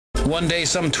One day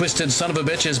some twisted son of a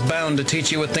bitch is bound to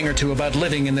teach you a thing or two about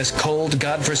living in this cold,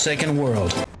 godforsaken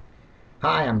world.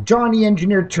 Hi, I'm Johnny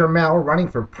Engineer Turmel, running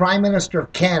for Prime Minister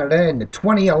of Canada in the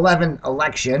 2011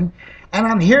 election, and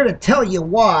I'm here to tell you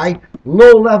why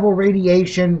low-level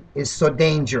radiation is so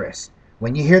dangerous.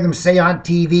 When you hear them say on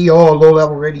TV, oh,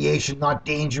 low-level radiation, not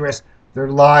dangerous, they're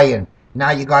lying.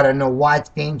 Now you gotta know why it's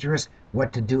dangerous,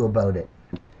 what to do about it.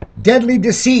 Deadly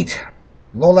deceit,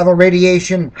 low-level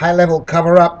radiation, high-level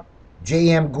cover-up,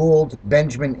 J.M. Gould,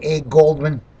 Benjamin A.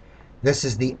 Goldman. This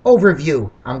is the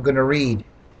overview I'm going to read.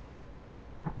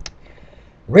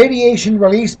 Radiation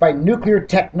released by nuclear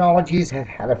technologies has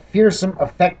had a fearsome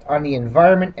effect on the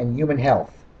environment and human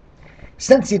health.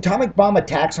 Since the atomic bomb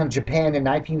attacks on Japan in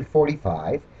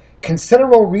 1945,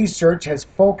 considerable research has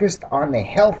focused on the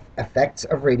health effects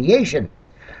of radiation.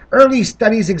 Early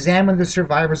studies examined the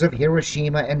survivors of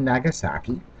Hiroshima and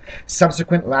Nagasaki.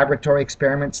 Subsequent laboratory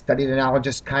experiments studied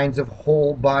analogous kinds of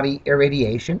whole-body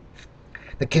irradiation.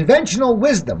 The conventional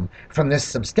wisdom from this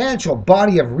substantial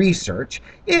body of research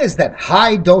is that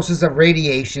high doses of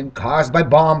radiation caused by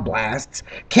bomb blasts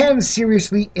can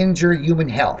seriously injure human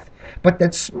health, but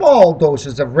that small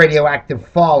doses of radioactive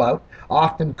fallout,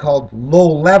 often called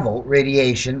low-level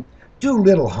radiation, do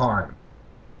little harm.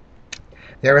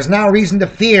 There is now reason to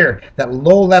fear that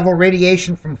low-level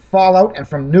radiation from fallout and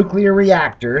from nuclear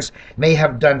reactors may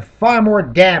have done far more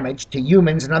damage to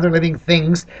humans and other living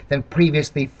things than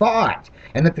previously thought,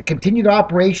 and that the continued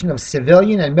operation of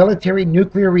civilian and military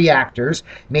nuclear reactors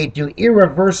may do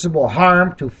irreversible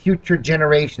harm to future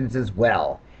generations as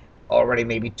well. Already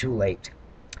maybe too late.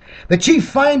 The chief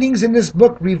findings in this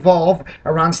book revolve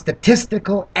around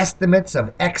statistical estimates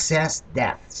of excess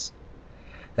deaths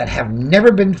that have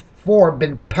never before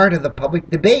been part of the public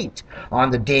debate on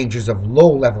the dangers of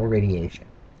low-level radiation.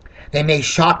 They may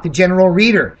shock the general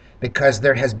reader because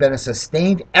there has been a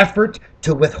sustained effort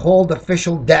to withhold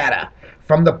official data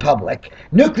from the public.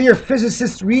 Nuclear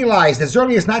physicists realized as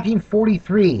early as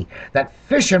 1943 that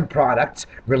fission products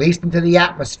released into the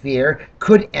atmosphere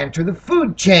could enter the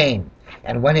food chain,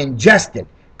 and when ingested,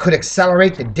 could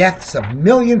accelerate the deaths of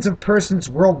millions of persons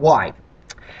worldwide.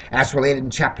 As related in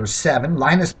Chapter 7,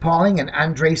 Linus Pauling and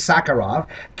Andrei Sakharov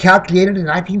calculated in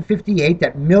 1958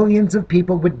 that millions of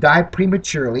people would die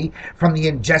prematurely from the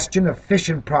ingestion of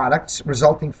fission products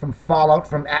resulting from fallout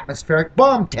from atmospheric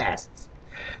bomb tests.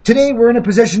 Today, we're in a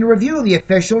position to review the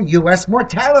official U.S.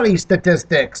 mortality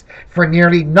statistics for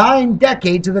nearly 9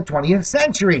 decades of the 20th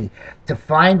century to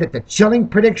find that the chilling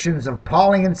predictions of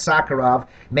Pauling and Sakharov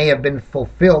may have been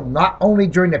fulfilled not only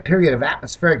during the period of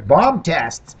atmospheric bomb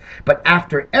tests, but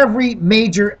after every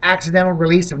major accidental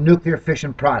release of nuclear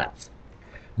fission products.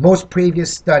 Most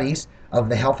previous studies of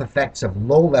the health effects of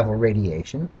low-level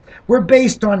radiation were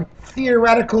based on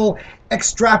theoretical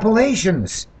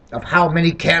extrapolations of how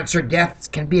many cancer deaths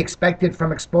can be expected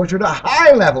from exposure to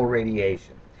high-level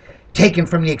radiation, taken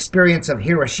from the experience of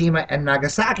Hiroshima and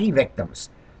Nagasaki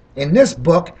victims. In this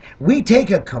book, we take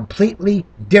a completely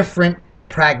different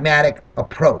pragmatic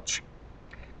approach.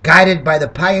 Guided by the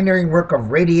pioneering work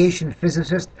of radiation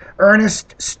physicist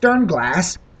Ernest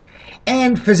Sternglass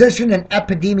and physician and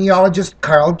epidemiologist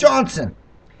Carl Johnson,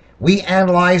 we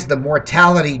analyze the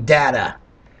mortality data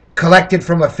collected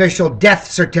from official death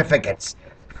certificates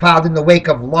filed in the wake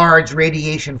of large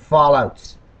radiation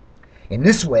fallouts. In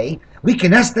this way, we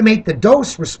can estimate the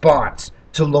dose response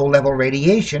to low-level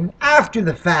radiation after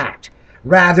the fact,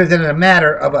 rather than a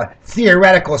matter of a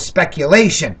theoretical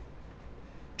speculation.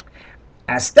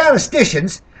 As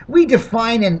statisticians, we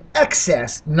define an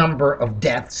excess number of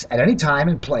deaths at any time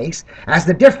and place as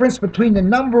the difference between the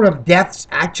number of deaths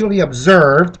actually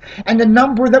observed and the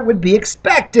number that would be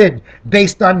expected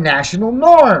based on national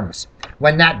norms,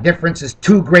 when that difference is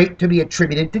too great to be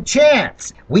attributed to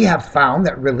chance. We have found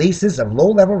that releases of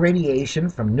low-level radiation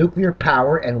from nuclear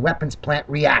power and weapons plant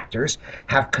reactors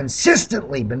have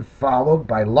consistently been followed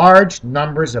by large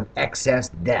numbers of excess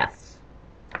deaths.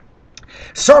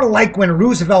 Sort of like when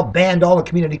Roosevelt banned all the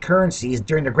community currencies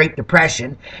during the Great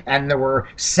Depression and there were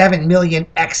 7 million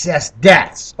excess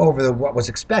deaths over what was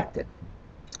expected.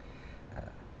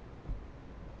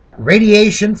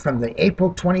 Radiation from the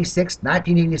April 26,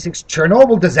 1986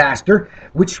 Chernobyl disaster,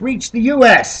 which reached the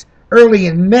U.S. early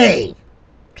in May,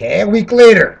 a week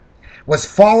later, was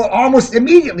followed almost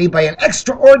immediately by an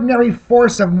extraordinary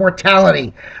force of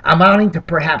mortality amounting to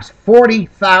perhaps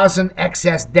 40,000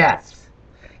 excess deaths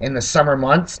in the summer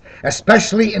months,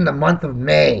 especially in the month of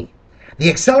May. The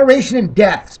acceleration in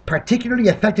deaths particularly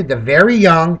affected the very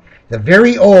young, the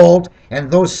very old,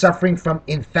 and those suffering from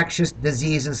infectious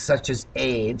diseases such as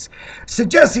AIDS,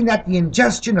 suggesting that the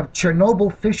ingestion of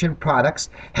Chernobyl fission products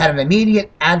had an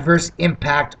immediate adverse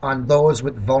impact on those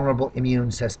with vulnerable immune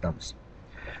systems.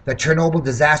 The Chernobyl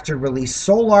disaster released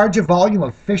so large a volume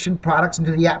of fission products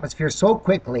into the atmosphere so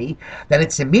quickly that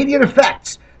its immediate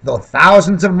effects, though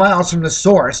thousands of miles from the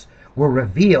source, were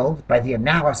revealed by the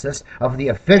analysis of the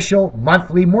official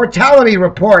monthly mortality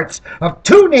reports of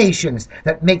two nations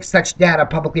that make such data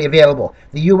publicly available,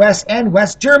 the US and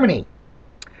West Germany.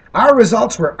 Our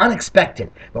results were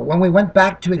unexpected, but when we went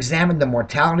back to examine the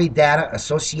mortality data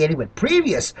associated with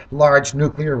previous large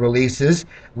nuclear releases,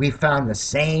 we found the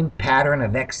same pattern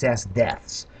of excess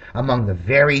deaths among the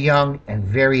very young and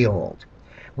very old.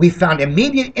 We found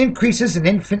immediate increases in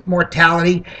infant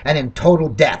mortality and in total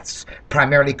deaths,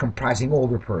 primarily comprising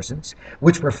older persons,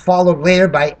 which were followed later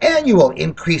by annual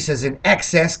increases in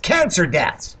excess cancer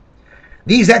deaths.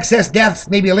 These excess deaths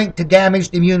may be linked to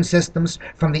damaged immune systems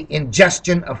from the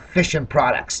ingestion of fission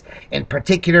products, in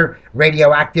particular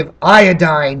radioactive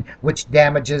iodine, which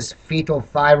damages fetal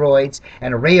thyroids,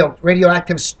 and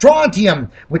radioactive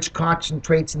strontium, which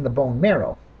concentrates in the bone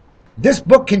marrow. This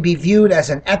book can be viewed as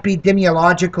an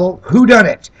epidemiological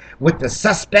whodunit, with the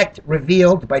suspect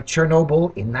revealed by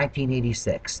Chernobyl in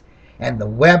 1986, and the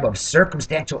web of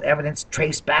circumstantial evidence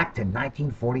traced back to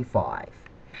 1945.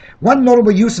 One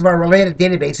notable use of our related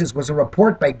databases was a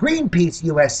report by Greenpeace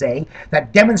USA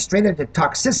that demonstrated the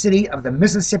toxicity of the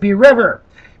Mississippi River.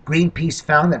 Greenpeace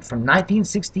found that from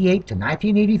 1968 to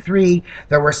 1983,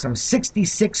 there were some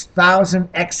 66,000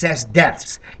 excess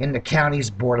deaths in the counties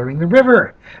bordering the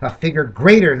river, a figure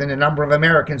greater than the number of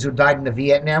Americans who died in the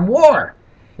Vietnam War.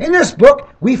 In this book,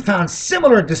 we found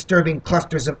similar disturbing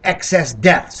clusters of excess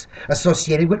deaths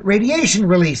associated with radiation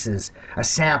releases. A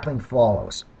sampling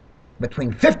follows.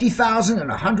 Between 50,000 and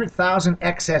 100,000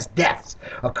 excess deaths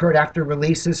occurred after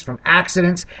releases from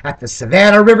accidents at the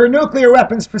Savannah River Nuclear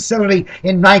Weapons Facility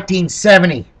in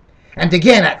 1970, and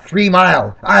again at 3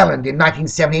 Mile Island in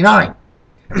 1979.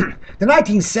 The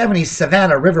 1970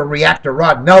 Savannah River reactor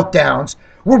rod meltdowns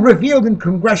were revealed in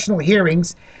congressional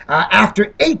hearings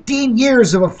after 18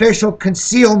 years of official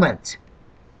concealment.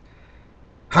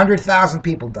 100,000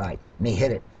 people died, and they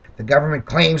hid it. The government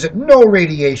claims that no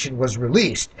radiation was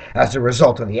released as a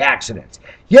result of the accidents.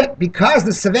 Yet, because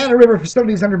the Savannah River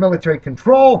facility is under military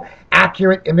control,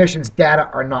 accurate emissions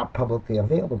data are not publicly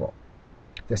available.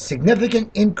 The significant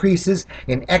increases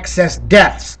in excess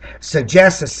deaths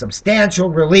suggest a substantial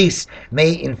release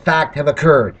may in fact have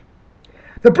occurred.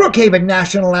 The Brookhaven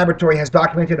National Laboratory has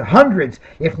documented hundreds,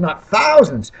 if not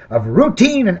thousands, of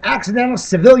routine and accidental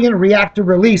civilian reactor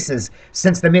releases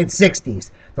since the mid-60s,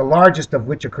 the largest of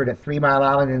which occurred at 3 Mile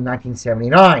Island in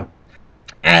 1979.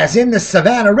 As in the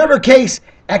Savannah River case,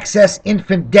 excess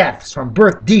infant deaths from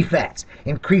birth defects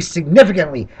increased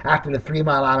significantly after the 3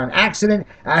 Mile Island accident,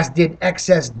 as did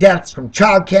excess deaths from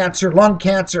child cancer, lung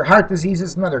cancer, heart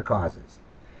diseases, and other causes.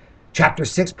 Chapter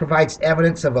 6 provides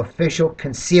evidence of official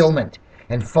concealment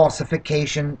and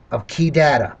falsification of key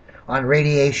data on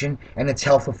radiation and its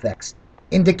health effects,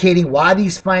 indicating why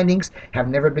these findings have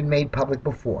never been made public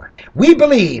before. We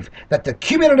believe that the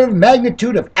cumulative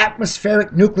magnitude of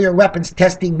atmospheric nuclear weapons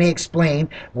testing may explain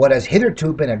what has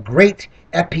hitherto been a great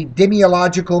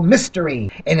epidemiological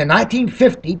mystery. In the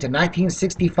 1950 to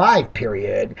 1965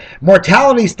 period,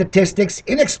 mortality statistics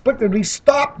inexplicably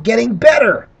stopped getting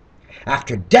better.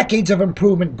 After decades of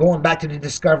improvement going back to the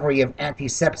discovery of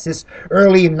antisepsis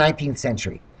early in the 19th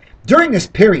century. During this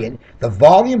period, the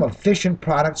volume of fission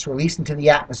products released into the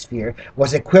atmosphere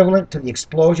was equivalent to the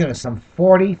explosion of some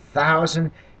 40,000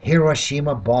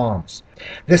 Hiroshima bombs.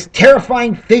 This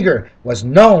terrifying figure was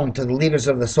known to the leaders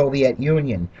of the Soviet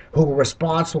Union, who were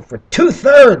responsible for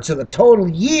 2/3 of the total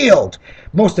yield,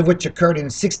 most of which occurred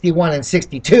in 61 and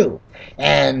 62,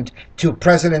 and to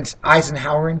Presidents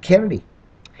Eisenhower and Kennedy.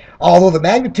 Although the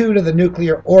magnitude of the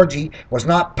nuclear orgy was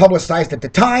not publicized at the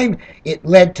time, it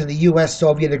led to the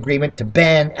US-Soviet agreement to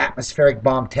ban atmospheric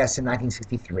bomb tests in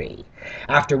 1963,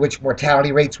 after which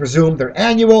mortality rates resumed their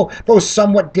annual, though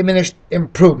somewhat diminished,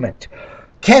 improvement.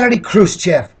 Kennedy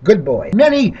Khrushchev, good boy.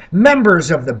 Many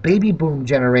members of the baby boom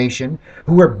generation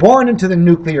who were born into the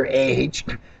nuclear age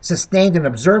sustained an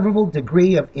observable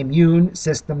degree of immune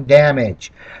system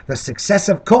damage. The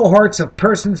successive cohorts of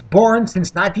persons born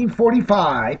since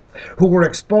 1945 who were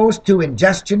exposed to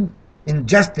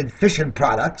ingested fission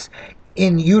products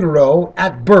in utero,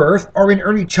 at birth, or in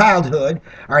early childhood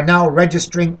are now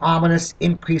registering ominous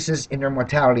increases in their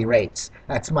mortality rates.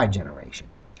 That's my generation.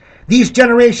 These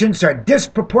generations are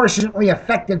disproportionately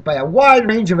affected by a wide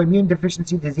range of immune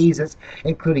deficiency diseases,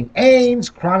 including AIDS,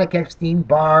 chronic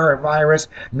Epstein-Barr virus,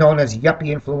 known as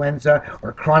yuppie influenza,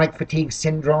 or chronic fatigue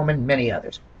syndrome, and many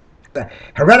others. The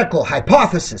heretical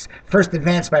hypothesis, first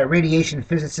advanced by radiation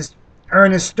physicists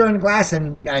Ernest Sternglass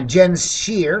and Jens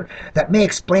Scheer, that may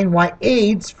explain why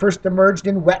AIDS first emerged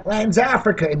in wetlands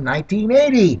Africa in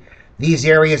 1980. These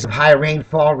areas of high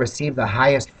rainfall received the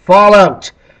highest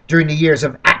fallout during the years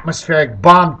of atmospheric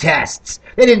bomb tests.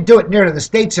 They didn't do it near to the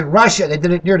States and Russia, they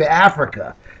did it near to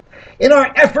Africa. In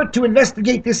our effort to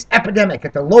investigate this epidemic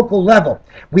at the local level,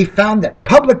 we found that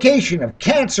publication of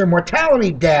cancer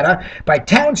mortality data by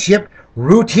township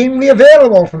routinely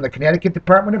available from the Connecticut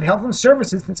Department of Health and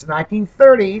Services since the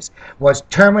 1930s was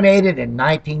terminated in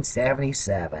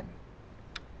 1977.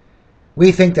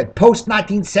 We think that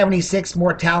post-1976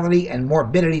 mortality and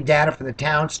morbidity data for the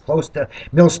towns close to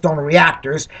millstone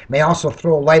reactors may also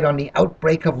throw light on the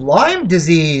outbreak of Lyme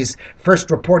disease, first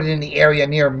reported in the area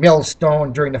near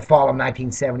Millstone during the fall of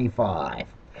 1975.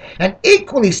 An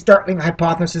equally startling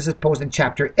hypothesis is posed in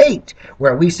Chapter 8,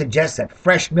 where we suggest that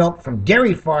fresh milk from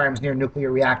dairy farms near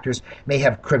nuclear reactors may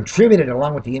have contributed,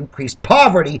 along with the increased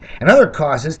poverty and other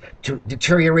causes, to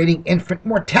deteriorating infant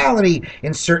mortality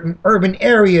in certain urban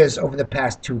areas over the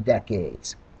past 2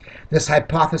 decades. This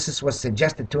hypothesis was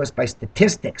suggested to us by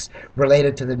statistics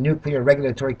related to the Nuclear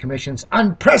Regulatory Commission's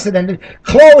unprecedented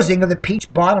closing of the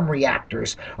Peach Bottom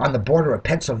reactors on the border of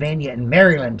Pennsylvania and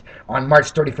Maryland on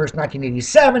March 31,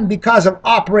 1987, because of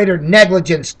operator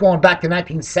negligence going back to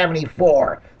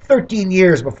 1974, 13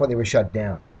 years before they were shut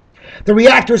down. The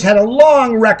reactors had a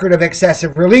long record of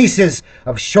excessive releases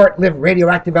of short-lived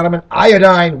radioactive element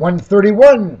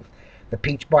iodine-131. The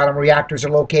Peach Bottom reactors are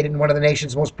located in one of the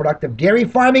nation's most productive dairy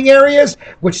farming areas,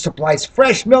 which supplies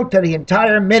fresh milk to the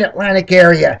entire mid-Atlantic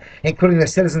area, including the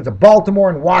citizens of Baltimore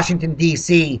and Washington,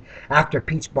 D.C. After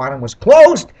Peach Bottom was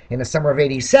closed in the summer of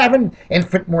 '87,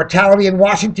 infant mortality in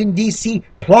Washington, D.C.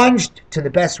 plunged to the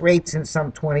best rates in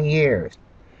some 20 years.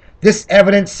 This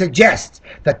evidence suggests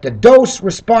that the dose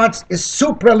response is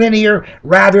supralinear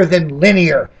rather than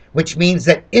linear, which means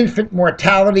that infant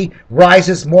mortality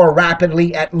rises more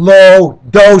rapidly at low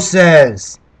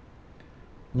doses.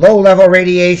 Low-level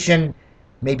radiation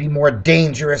may be more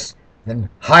dangerous than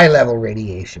high-level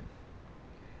radiation.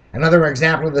 Another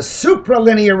example of the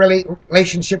supralinear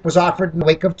relationship was offered in the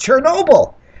wake of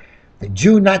Chernobyl. The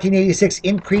June 1986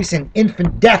 increase in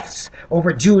infant deaths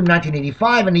over June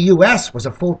 1985 in the U.S. was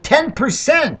a full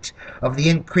 10% of the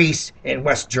increase in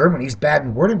West Germany's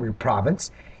Baden-Württemberg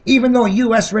province, even though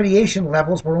U.S. radiation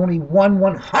levels were only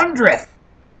 1/100th.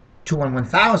 2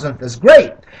 1/1000th is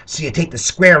great. So you take the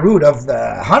square root of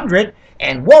the 100,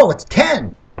 and whoa, it's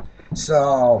 10.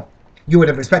 So you would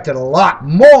have expected a lot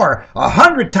more,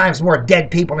 100 times more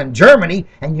dead people in Germany,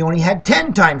 and you only had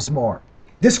 10 times more.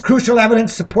 This crucial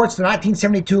evidence supports the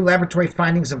 1972 laboratory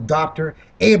findings of Dr.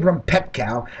 Abram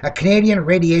Petkow, a Canadian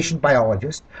radiation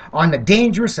biologist, on the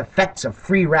dangerous effects of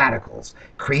free radicals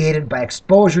created by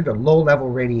exposure to low-level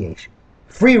radiation.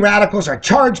 Free radicals are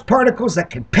charged particles that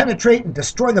can penetrate and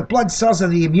destroy the blood cells of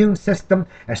the immune system,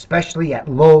 especially at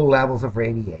low levels of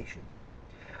radiation.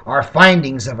 Our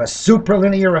findings of a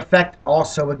supralinear effect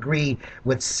also agree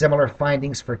with similar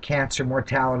findings for cancer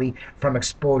mortality from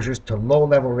exposures to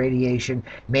low-level radiation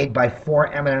made by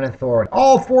 4 eminent authorities.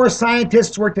 All 4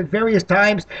 scientists worked at various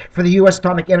times for the U.S.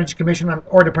 Atomic Energy Commission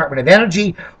or Department of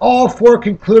Energy. All 4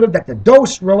 concluded that the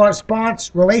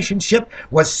dose-response relationship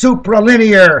was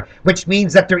supralinear, which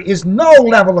means that there is no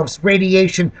level of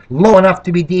radiation low enough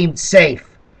to be deemed safe.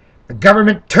 The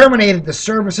government terminated the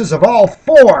services of all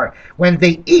 4 when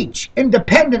they each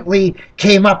independently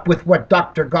came up with what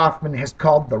Dr. Goffman has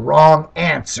called the wrong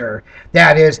answer.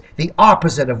 That is, the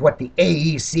opposite of what the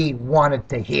AEC wanted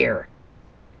to hear.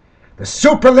 The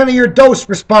supralinear dose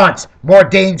response, more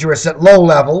dangerous at low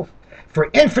level, for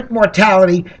infant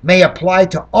mortality may apply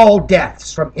to all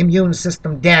deaths from immune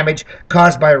system damage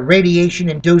caused by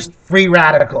radiation-induced free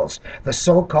radicals, the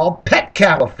so-called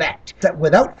Petkow effect. That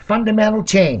without fundamental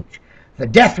change, the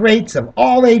death rates of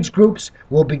all age groups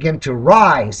will begin to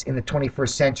rise in the 21st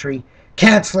century,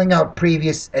 canceling out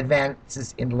previous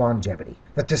advances in longevity.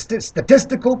 The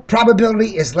statistical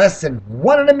probability is less than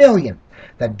 1 in a million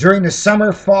that during the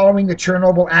summer following the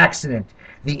Chernobyl accident,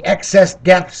 the excess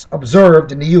deaths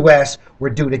observed in the U.S. were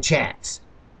due to chance.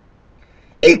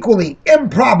 Equally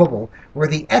improbable were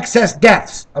the excess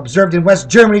deaths observed in West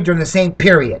Germany during the same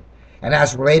period, and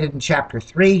as related in Chapter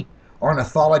 3,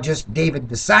 ornithologist David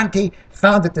DeSanti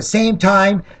found at the same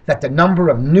time that the number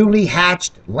of newly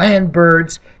hatched land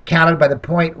birds counted by the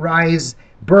Point Reyes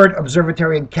Bird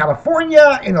Observatory in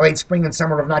California in the late spring and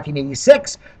summer of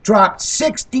 1986 dropped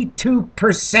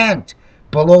 62%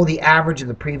 below the average of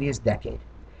the previous decade.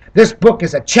 This book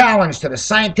is a challenge to the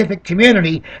scientific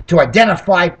community to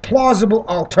identify plausible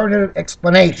alternative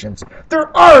explanations.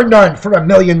 There are none for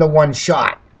 1,000,000 to 1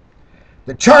 shot.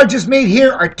 The charges made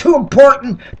here are too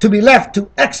important to be left to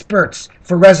experts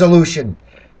for resolution.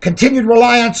 Continued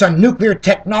reliance on nuclear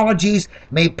technologies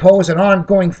may pose an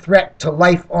ongoing threat to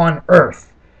life on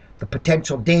Earth. The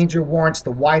potential danger warrants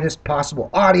the widest possible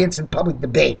audience and public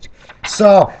debate.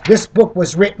 So this book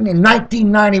was written in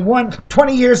 1991,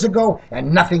 20 years ago,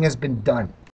 and nothing has been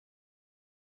done.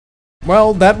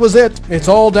 Well, that was it. It's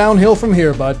all downhill from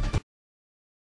here, bud.